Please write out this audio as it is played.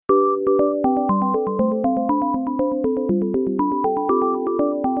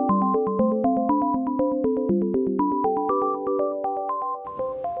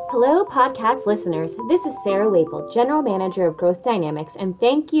Hello, podcast listeners. This is Sarah Waple, General Manager of Growth Dynamics, and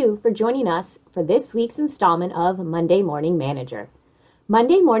thank you for joining us for this week's installment of Monday Morning Manager.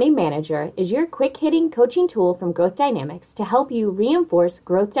 Monday Morning Manager is your quick-hitting coaching tool from Growth Dynamics to help you reinforce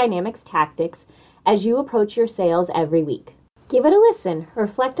Growth Dynamics tactics as you approach your sales every week. Give it a listen,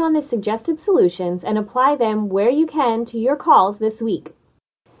 reflect on the suggested solutions, and apply them where you can to your calls this week.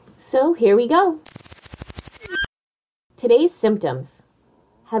 So here we go. Today's symptoms.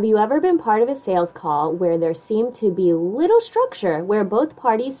 Have you ever been part of a sales call where there seemed to be little structure, where both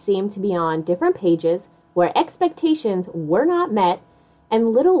parties seemed to be on different pages, where expectations were not met,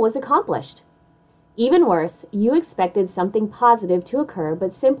 and little was accomplished? Even worse, you expected something positive to occur,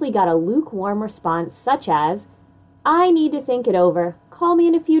 but simply got a lukewarm response such as, "I need to think it over. Call me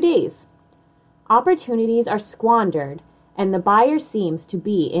in a few days." Opportunities are squandered, and the buyer seems to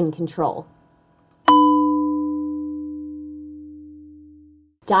be in control.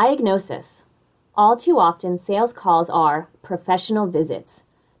 Diagnosis. All too often, sales calls are professional visits.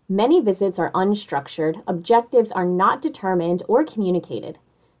 Many visits are unstructured, objectives are not determined or communicated.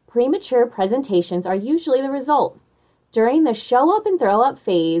 Premature presentations are usually the result. During the show up and throw up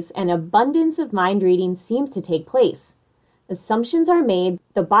phase, an abundance of mind reading seems to take place. Assumptions are made,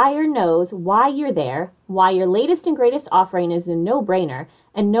 the buyer knows why you're there, why your latest and greatest offering is a no-brainer,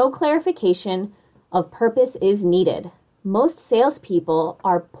 and no clarification of purpose is needed. Most salespeople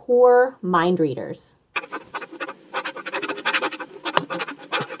are poor mind readers.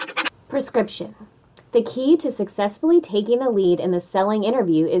 Prescription. The key to successfully taking the lead in the selling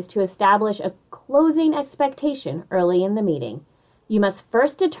interview is to establish a closing expectation early in the meeting. You must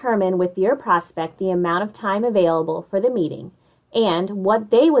first determine with your prospect the amount of time available for the meeting and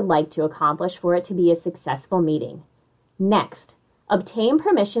what they would like to accomplish for it to be a successful meeting. Next, obtain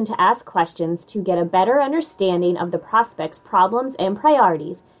permission to ask questions to get a better understanding of the prospect's problems and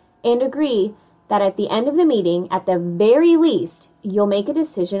priorities, and agree that at the end of the meeting, at the very least, you'll make a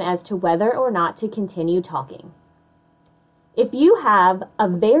decision as to whether or not to continue talking. If you have a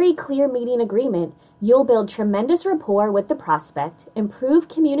very clear meeting agreement, you'll build tremendous rapport with the prospect, improve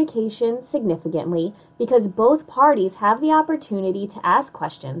communication significantly because both parties have the opportunity to ask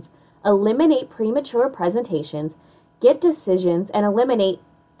questions, eliminate premature presentations, get decisions, and eliminate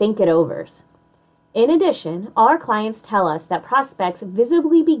think-it-overs. In addition, our clients tell us that prospects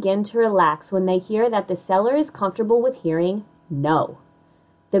visibly begin to relax when they hear that the seller is comfortable with hearing no.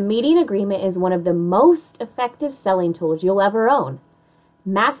 The meeting agreement is one of the most effective selling tools you'll ever own.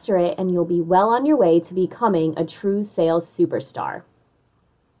 Master it and you'll be well on your way to becoming a true sales superstar.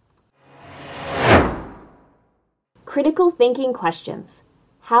 Critical thinking questions.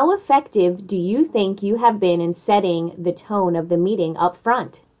 How effective do you think you have been in setting the tone of the meeting up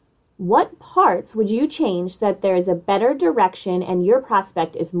front? What parts would you change so that there is a better direction and your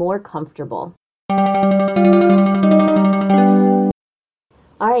prospect is more comfortable?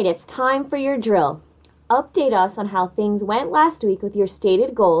 All right, it's time for your drill. Update us on how things went last week with your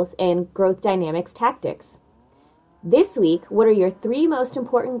stated goals and Growth Dynamics tactics. This week, what are your 3 most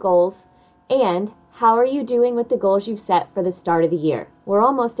important goals, and how are you doing with the goals you've set for the start of the year? We're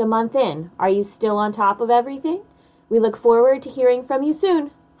almost a month in. Are you still on top of everything? We look forward to hearing from you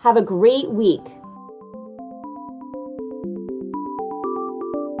soon. Have a great week.